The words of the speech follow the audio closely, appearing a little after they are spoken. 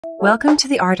Welcome to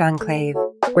the Art Enclave,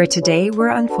 where today we're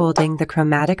unfolding the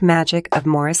chromatic magic of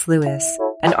Morris Louis,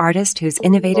 an artist whose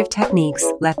innovative techniques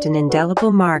left an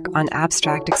indelible mark on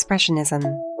abstract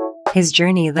expressionism. His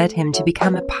journey led him to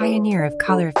become a pioneer of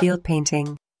color field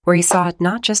painting, where he sought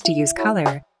not just to use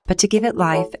color, but to give it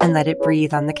life and let it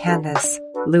breathe on the canvas.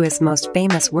 Louis' most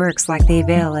famous works, like the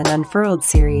Veil and Unfurled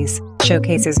series,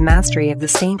 showcase his mastery of the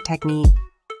saint technique.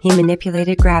 He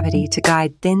manipulated gravity to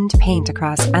guide thinned paint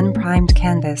across unprimed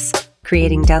canvas,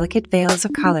 creating delicate veils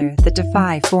of color that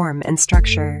defy form and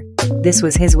structure. This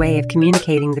was his way of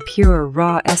communicating the pure,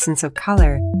 raw essence of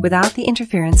color without the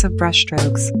interference of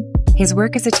brushstrokes. His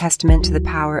work is a testament to the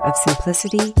power of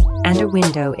simplicity and a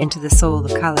window into the soul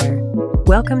of color.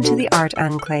 Welcome to the Art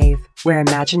Enclave, where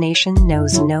imagination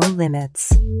knows no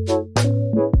limits.